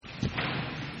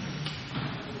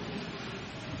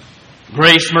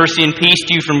Grace, mercy, and peace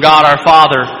to you from God our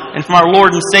Father and from our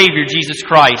Lord and Savior, Jesus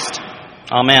Christ.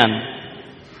 Amen.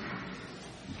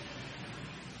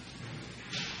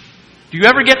 Do you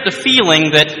ever get the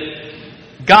feeling that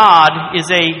God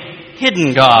is a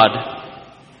hidden God?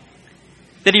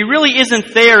 That He really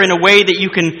isn't there in a way that you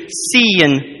can see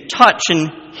and touch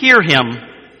and hear Him,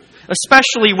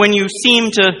 especially when you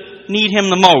seem to need Him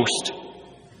the most?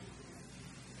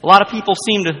 A lot of people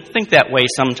seem to think that way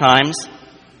sometimes.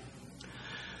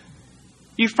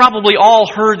 You've probably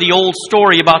all heard the old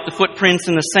story about the footprints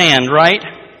in the sand, right?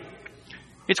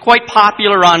 It's quite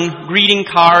popular on greeting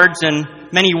cards and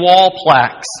many wall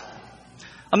plaques.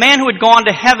 A man who had gone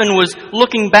to heaven was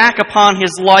looking back upon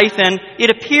his life, and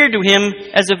it appeared to him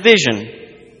as a vision.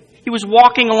 He was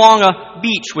walking along a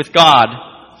beach with God.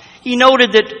 He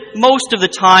noted that most of the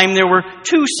time there were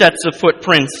two sets of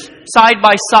footprints, side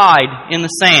by side in the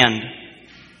sand.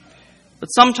 But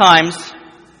sometimes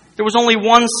there was only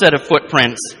one set of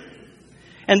footprints.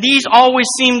 And these always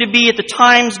seemed to be at the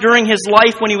times during his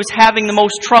life when he was having the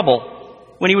most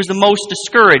trouble, when he was the most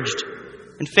discouraged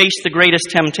and faced the greatest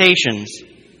temptations.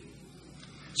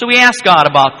 So he asked God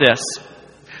about this.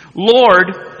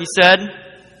 "Lord," he said,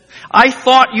 "I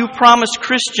thought you promised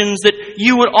Christians that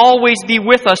you would always be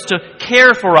with us to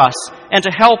care for us and to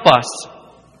help us.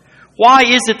 Why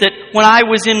is it that when I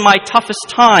was in my toughest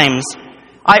times,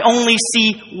 I only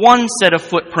see one set of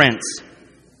footprints?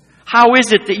 How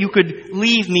is it that you could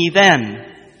leave me then?"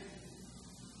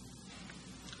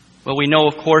 Well, we know,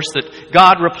 of course, that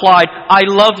God replied, "I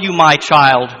love you, my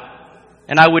child,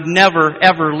 and I would never,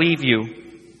 ever leave you.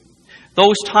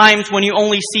 Those times when you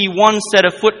only see one set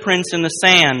of footprints in the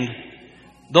sand,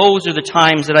 those are the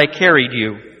times that I carried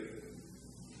you."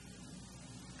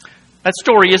 That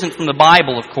story isn't from the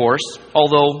Bible, of course,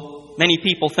 although many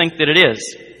people think that it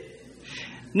is.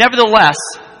 Nevertheless,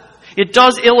 it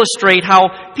does illustrate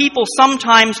how people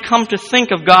sometimes come to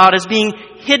think of God as being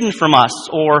hidden from us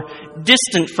or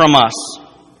distant from us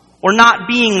or not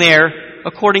being there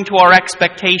according to our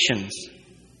expectations.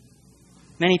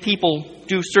 Many people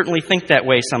do certainly think that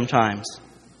way sometimes.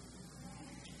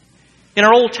 In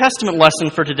our Old Testament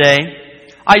lesson for today,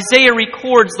 Isaiah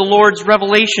records the Lord's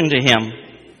revelation to him.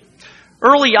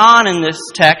 Early on in this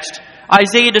text,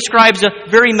 Isaiah describes a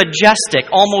very majestic,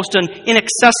 almost an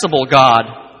inaccessible God.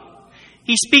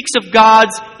 He speaks of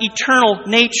God's eternal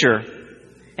nature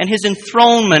and His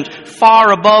enthronement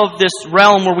far above this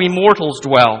realm where we mortals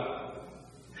dwell.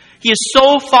 He is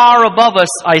so far above us,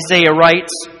 Isaiah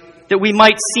writes, that we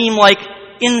might seem like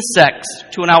insects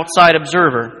to an outside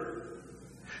observer.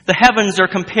 The heavens are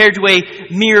compared to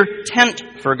a mere tent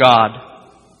for God.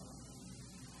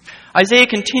 Isaiah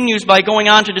continues by going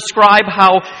on to describe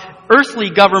how earthly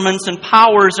governments and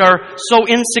powers are so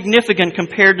insignificant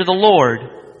compared to the Lord.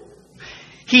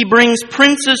 He brings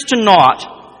princes to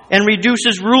naught and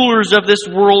reduces rulers of this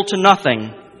world to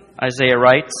nothing, Isaiah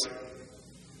writes.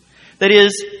 That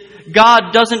is,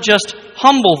 God doesn't just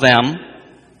humble them,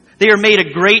 they are made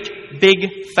a great,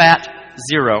 big, fat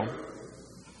zero.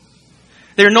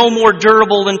 They're no more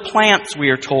durable than plants, we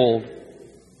are told.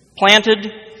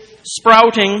 Planted,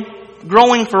 sprouting,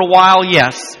 growing for a while,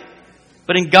 yes,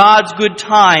 but in God's good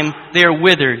time, they are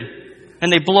withered,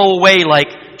 and they blow away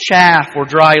like chaff or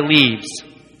dry leaves.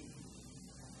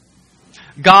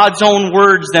 God's own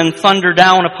words then thunder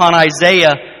down upon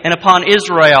Isaiah and upon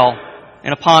Israel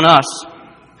and upon us,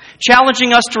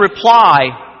 challenging us to reply,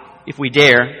 if we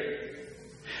dare,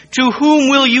 "To whom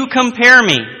will you compare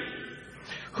me?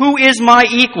 Who is my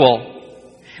equal?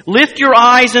 Lift your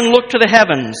eyes and look to the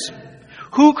heavens.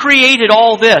 Who created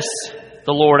all this?"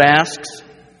 the Lord asks,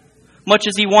 much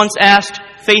as He once asked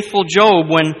faithful Job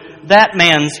when that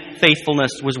man's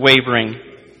faithfulness was wavering.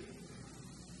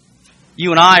 You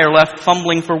and I are left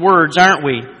fumbling for words, aren't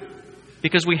we?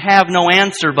 Because we have no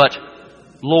answer but,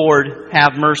 "Lord,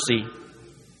 have mercy."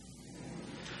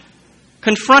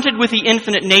 Confronted with the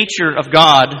infinite nature of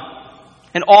God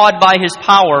and awed by His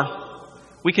power,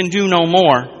 we can do no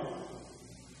more.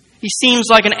 He seems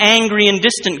like an angry and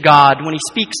distant God when He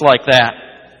speaks like that.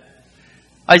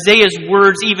 Isaiah's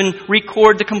words even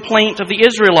record the complaint of the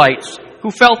Israelites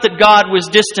who felt that God was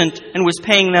distant and was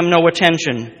paying them no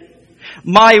attention.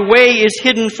 "My way is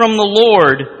hidden from the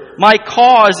Lord. My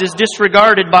cause is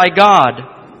disregarded by God."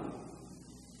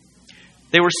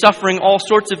 They were suffering all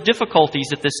sorts of difficulties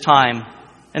at this time,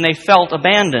 and they felt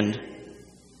abandoned.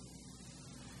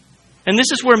 And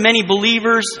this is where many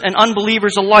believers and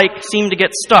unbelievers alike seem to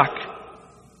get stuck.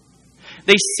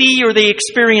 They see or they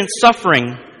experience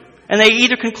suffering, and they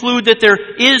either conclude that there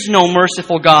is no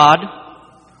merciful God,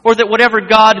 or that whatever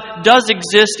God does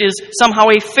exist is somehow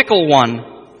a fickle one,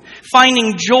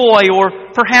 finding joy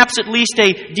or perhaps at least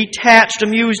a detached,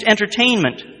 amused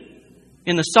entertainment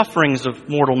in the sufferings of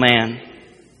mortal man.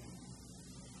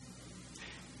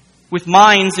 With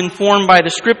minds informed by the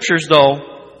Scriptures, though,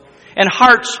 and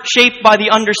hearts shaped by the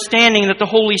understanding that the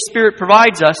Holy Spirit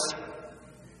provides us,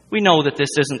 we know that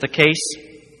this isn't the case.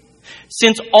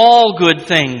 Since all good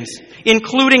things,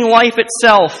 including life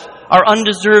itself, are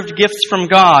undeserved gifts from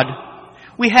God,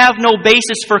 we have no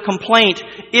basis for complaint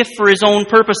if, for His own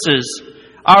purposes,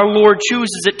 our Lord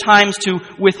chooses at times to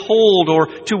withhold or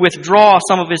to withdraw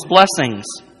some of His blessings.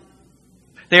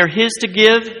 They are His to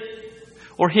give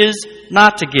or His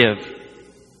not to give.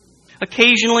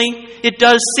 Occasionally, it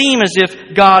does seem as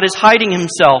if God is hiding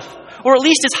Himself, or at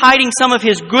least is hiding some of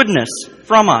His goodness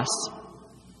from us.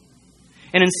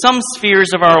 And in some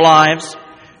spheres of our lives,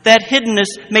 that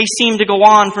hiddenness may seem to go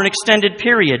on for an extended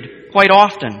period, quite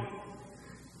often.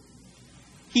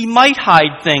 He might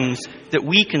hide things that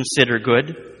we consider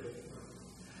good.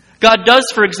 God does,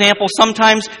 for example,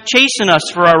 sometimes chasten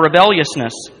us for our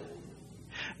rebelliousness.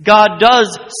 God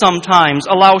does sometimes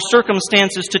allow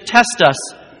circumstances to test us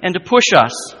and to push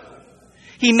us.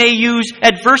 He may use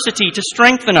adversity to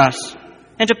strengthen us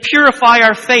and to purify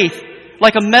our faith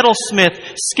like a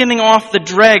metalsmith skimming off the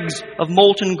dregs of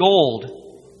molten gold.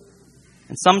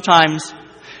 And sometimes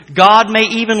God may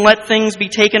even let things be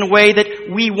taken away that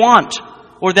we want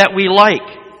or that we like.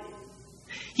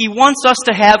 He wants us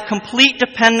to have complete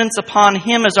dependence upon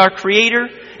Him as our Creator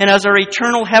and as our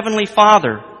eternal Heavenly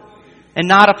Father, and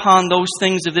not upon those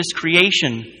things of this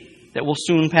creation that will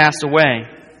soon pass away.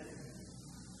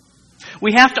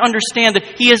 We have to understand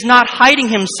that He is not hiding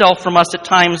Himself from us at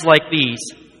times like these.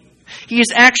 He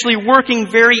is actually working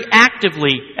very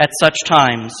actively at such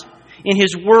times in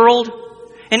His world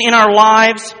and in our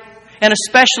lives, and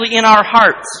especially in our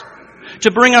hearts,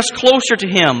 to bring us closer to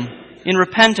Him in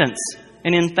repentance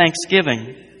and in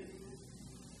thanksgiving.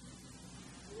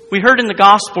 We heard in the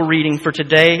gospel reading for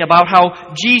today about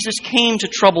how Jesus came to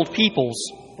troubled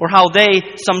peoples, or how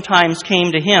they sometimes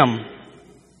came to Him,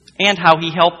 and how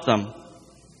He helped them.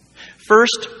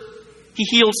 First, He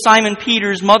healed Simon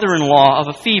Peter's mother-in-law of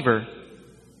a fever.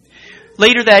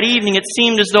 Later that evening, it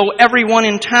seemed as though everyone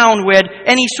in town who had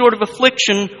any sort of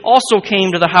affliction also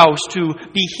came to the house to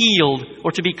be healed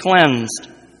or to be cleansed.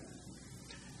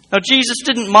 Now, Jesus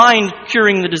didn't mind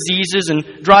curing the diseases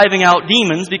and driving out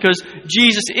demons because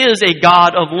Jesus is a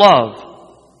God of love.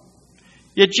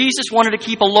 Yet Jesus wanted to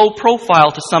keep a low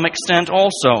profile to some extent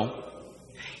also.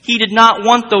 He did not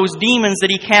want those demons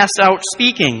that He cast out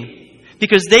speaking,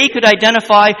 because they could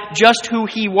identify just who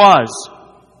He was.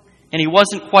 And He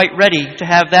wasn't quite ready to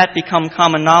have that become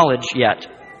common knowledge yet.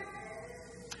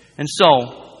 And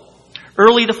so,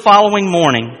 early the following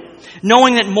morning,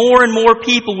 knowing that more and more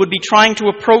people would be trying to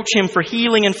approach Him for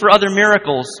healing and for other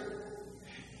miracles,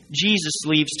 Jesus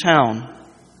leaves town.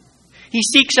 He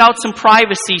seeks out some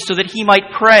privacy so that He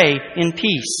might pray in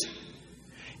peace.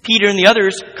 Peter and the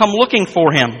others come looking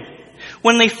for Him.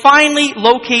 When they finally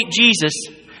locate Jesus,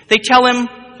 they tell Him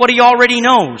what He already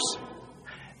knows.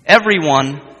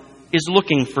 Everyone is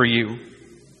looking for you.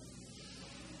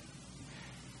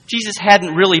 Jesus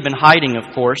hadn't really been hiding,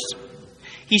 of course.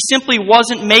 He simply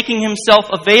wasn't making Himself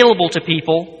available to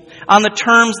people on the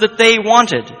terms that they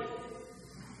wanted.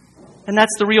 And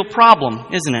that's the real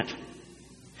problem, isn't it?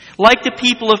 Like the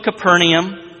people of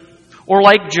Capernaum, or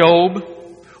like Job,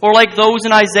 or like those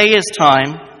in Isaiah's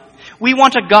time, we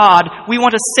want a God, we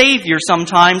want a Savior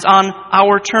sometimes on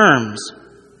our terms.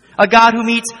 A God who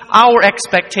meets our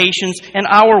expectations and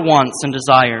our wants and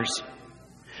desires.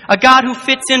 A God who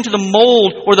fits into the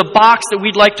mold or the box that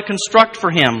we'd like to construct for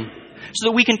Him, so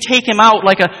that we can take Him out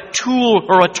like a tool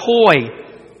or a toy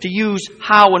to use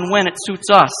how and when it suits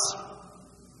us.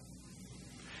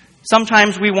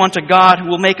 Sometimes we want a God who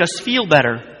will make us feel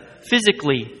better,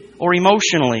 physically or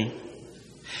emotionally.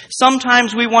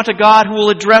 Sometimes we want a God who will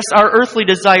address our earthly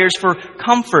desires for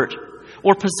comfort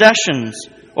or possessions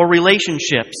or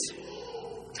relationships.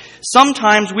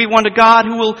 Sometimes we want a God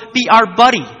who will be our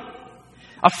buddy,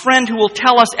 a friend who will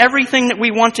tell us everything that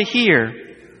we want to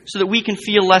hear so that we can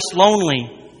feel less lonely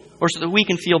or so that we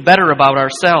can feel better about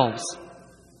ourselves.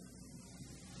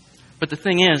 But the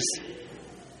thing is,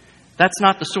 that's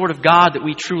not the sort of God that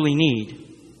we truly need.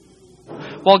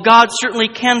 While God certainly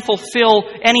can fulfill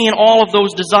any and all of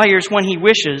those desires when He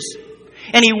wishes,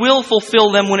 and He will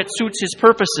fulfill them when it suits His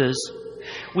purposes,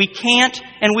 we can't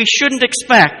and we shouldn't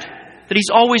expect that He's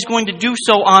always going to do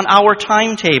so on our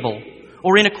timetable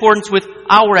or in accordance with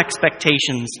our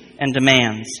expectations and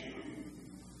demands.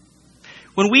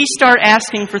 When we start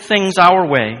asking for things our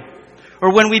way,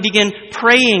 or when we begin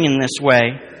praying in this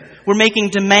way, we're making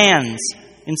demands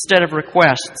instead of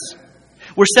requests.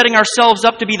 We're setting ourselves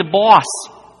up to be the boss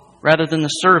rather than the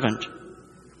servant.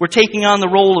 We're taking on the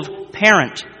role of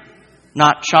parent,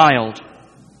 not child.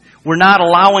 We're not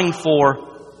allowing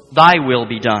for thy will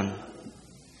be done.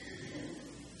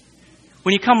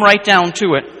 When you come right down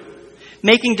to it,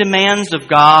 making demands of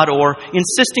God or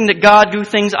insisting that God do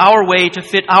things our way to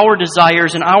fit our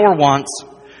desires and our wants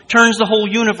turns the whole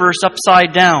universe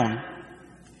upside down.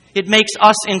 It makes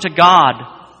us into God,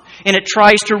 and it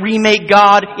tries to remake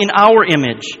God in our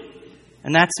image.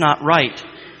 And that's not right.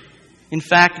 In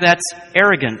fact, that's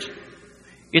arrogant.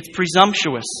 It's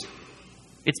presumptuous.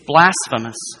 It's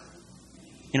blasphemous.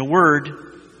 In a word,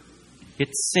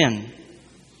 it's sin.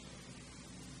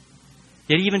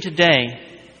 Yet even today,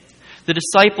 the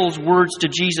disciples' words to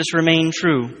Jesus remain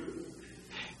true.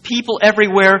 People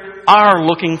everywhere are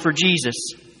looking for Jesus.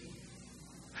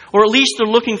 Or at least they're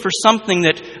looking for something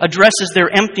that addresses their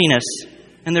emptiness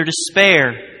and their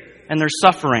despair and their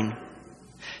suffering.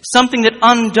 Something that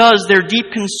undoes their deep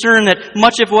concern that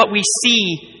much of what we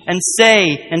see and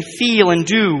say and feel and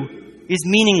do is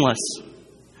meaningless.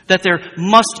 That there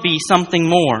must be something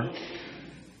more.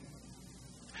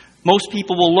 Most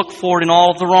people will look for it in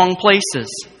all of the wrong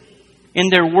places. In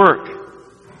their work,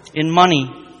 in money,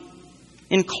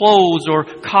 in clothes or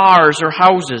cars or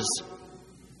houses.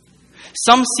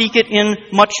 Some seek it in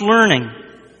much learning.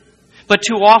 But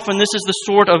too often this is the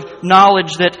sort of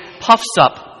knowledge that puffs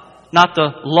up, not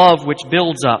the love which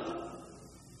builds up.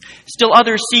 Still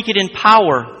others seek it in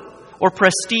power or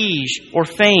prestige or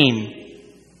fame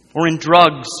or in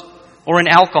drugs or in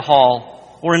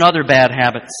alcohol or in other bad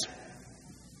habits.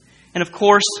 And of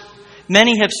course,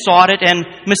 many have sought it and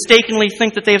mistakenly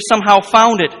think that they have somehow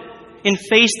found it in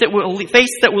faith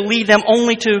that will lead them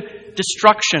only to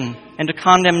destruction and to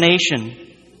condemnation.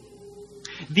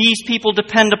 These people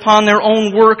depend upon their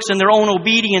own works and their own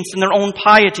obedience and their own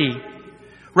piety,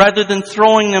 rather than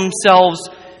throwing themselves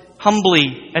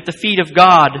humbly at the feet of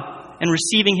God and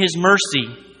receiving His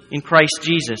mercy in Christ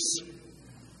Jesus.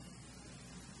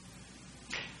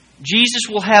 Jesus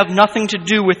will have nothing to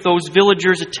do with those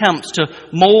villagers' attempts to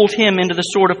mold Him into the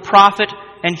sort of prophet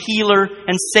and healer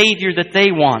and Savior that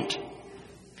they want.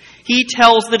 He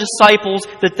tells the disciples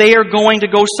that they are going to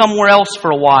go somewhere else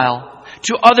for a while,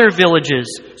 to other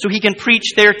villages, so He can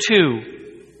preach there too.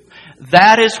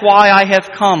 That is why I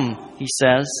have come, He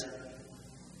says.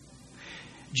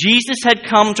 Jesus had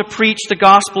come to preach the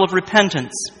gospel of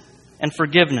repentance and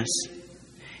forgiveness.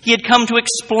 He had come to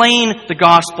explain the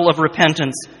gospel of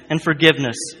repentance and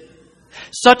forgiveness,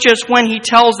 such as when He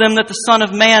tells them that the Son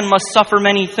of Man must suffer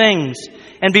many things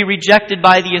and be rejected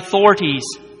by the authorities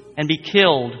and be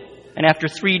killed, and after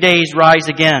 3 days rise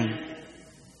again.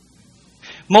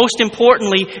 Most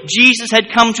importantly, Jesus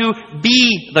had come to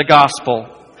be the gospel,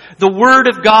 the Word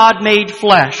of God made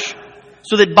flesh,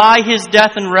 so that by His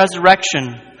death and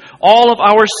resurrection, all of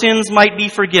our sins might be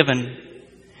forgiven,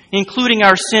 including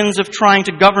our sins of trying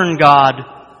to govern God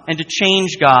and to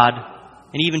change God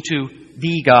and even to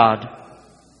be God.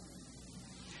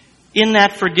 In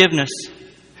that forgiveness,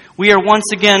 we are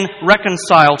once again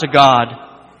reconciled to God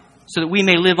so that we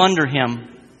may live under Him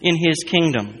in His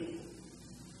kingdom.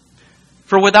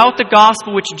 For without the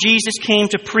gospel which Jesus came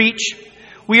to preach,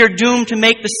 we are doomed to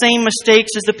make the same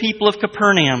mistakes as the people of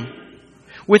Capernaum.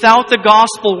 Without the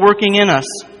gospel working in us,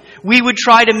 we would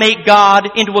try to make God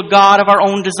into a God of our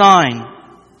own design,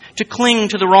 to cling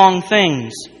to the wrong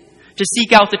things, to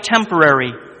seek out the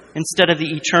temporary instead of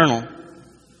the eternal.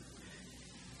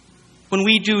 When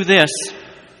we do this,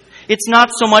 it's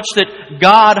not so much that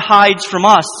God hides from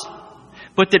us,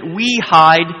 but that we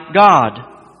hide God.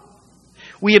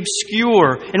 We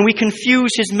obscure and we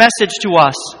confuse His message to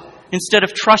us instead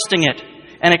of trusting it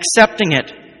and accepting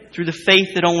it through the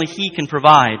faith that only He can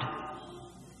provide.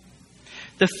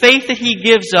 The faith that He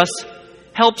gives us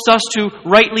helps us to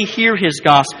rightly hear His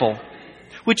gospel,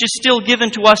 which is still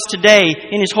given to us today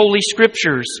in His holy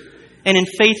scriptures and in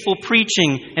faithful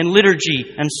preaching and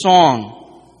liturgy and song.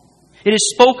 It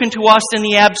is spoken to us in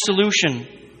the absolution.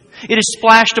 It is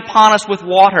splashed upon us with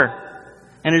water,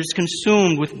 and it is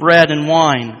consumed with bread and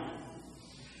wine.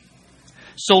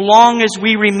 So long as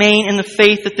we remain in the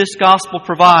faith that this gospel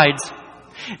provides,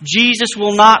 Jesus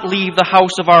will not leave the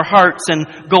house of our hearts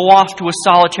and go off to a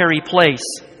solitary place.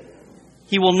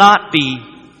 He will not be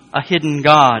a hidden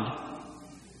God.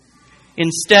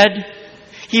 Instead,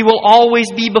 He will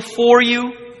always be before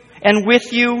you and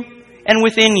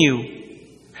within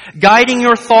you, guiding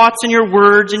your thoughts and your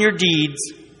words and your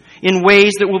deeds in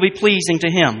ways that will be pleasing to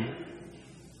Him.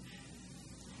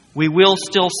 We will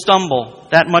still stumble,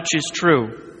 that much is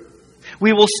true.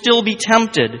 We will still be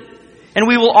tempted, And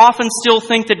we will often still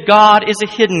think that God is a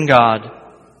hidden God.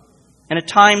 And at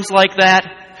times like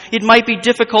that, it might be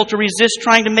difficult to resist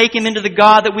trying to make Him into the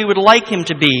God that we would like Him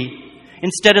to be,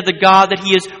 instead of the God that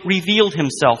He has revealed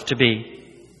Himself to be.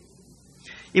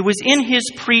 It was in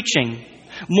His preaching,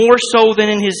 more so than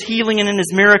in His healing and in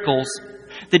His miracles,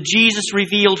 that Jesus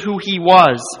revealed who He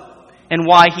was and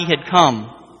why He had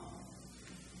come.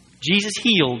 Jesus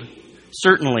healed,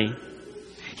 certainly.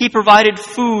 He provided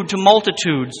food to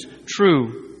multitudes,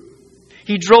 true.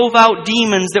 He drove out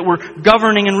demons that were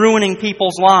governing and ruining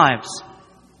people's lives.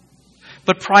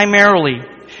 But primarily,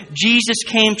 Jesus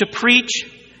came to preach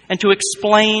and to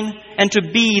explain and to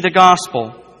be the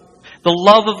gospel. The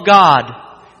love of God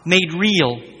made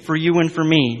real for you and for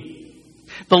me.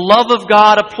 The love of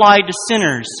God applied to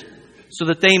sinners so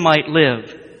that they might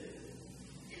live.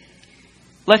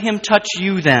 Let Him touch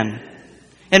you then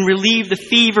and relieve the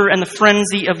fever and the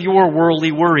frenzy of your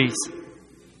worldly worries.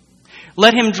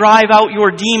 Let Him drive out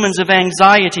your demons of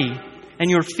anxiety and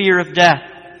your fear of death.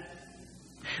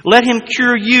 Let Him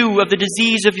cure you of the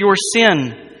disease of your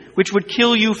sin, which would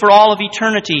kill you for all of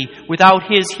eternity without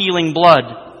His healing blood.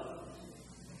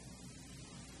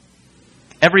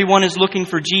 Everyone is looking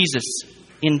for Jesus,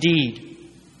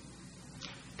 indeed.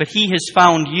 But He has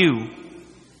found you.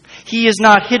 He is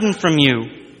not hidden from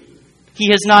you. He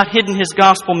has not hidden His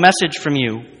gospel message from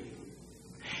you.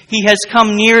 He has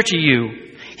come near to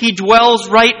you. He dwells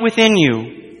right within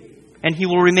you, and He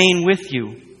will remain with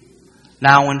you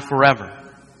now and forever.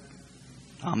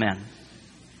 Amen.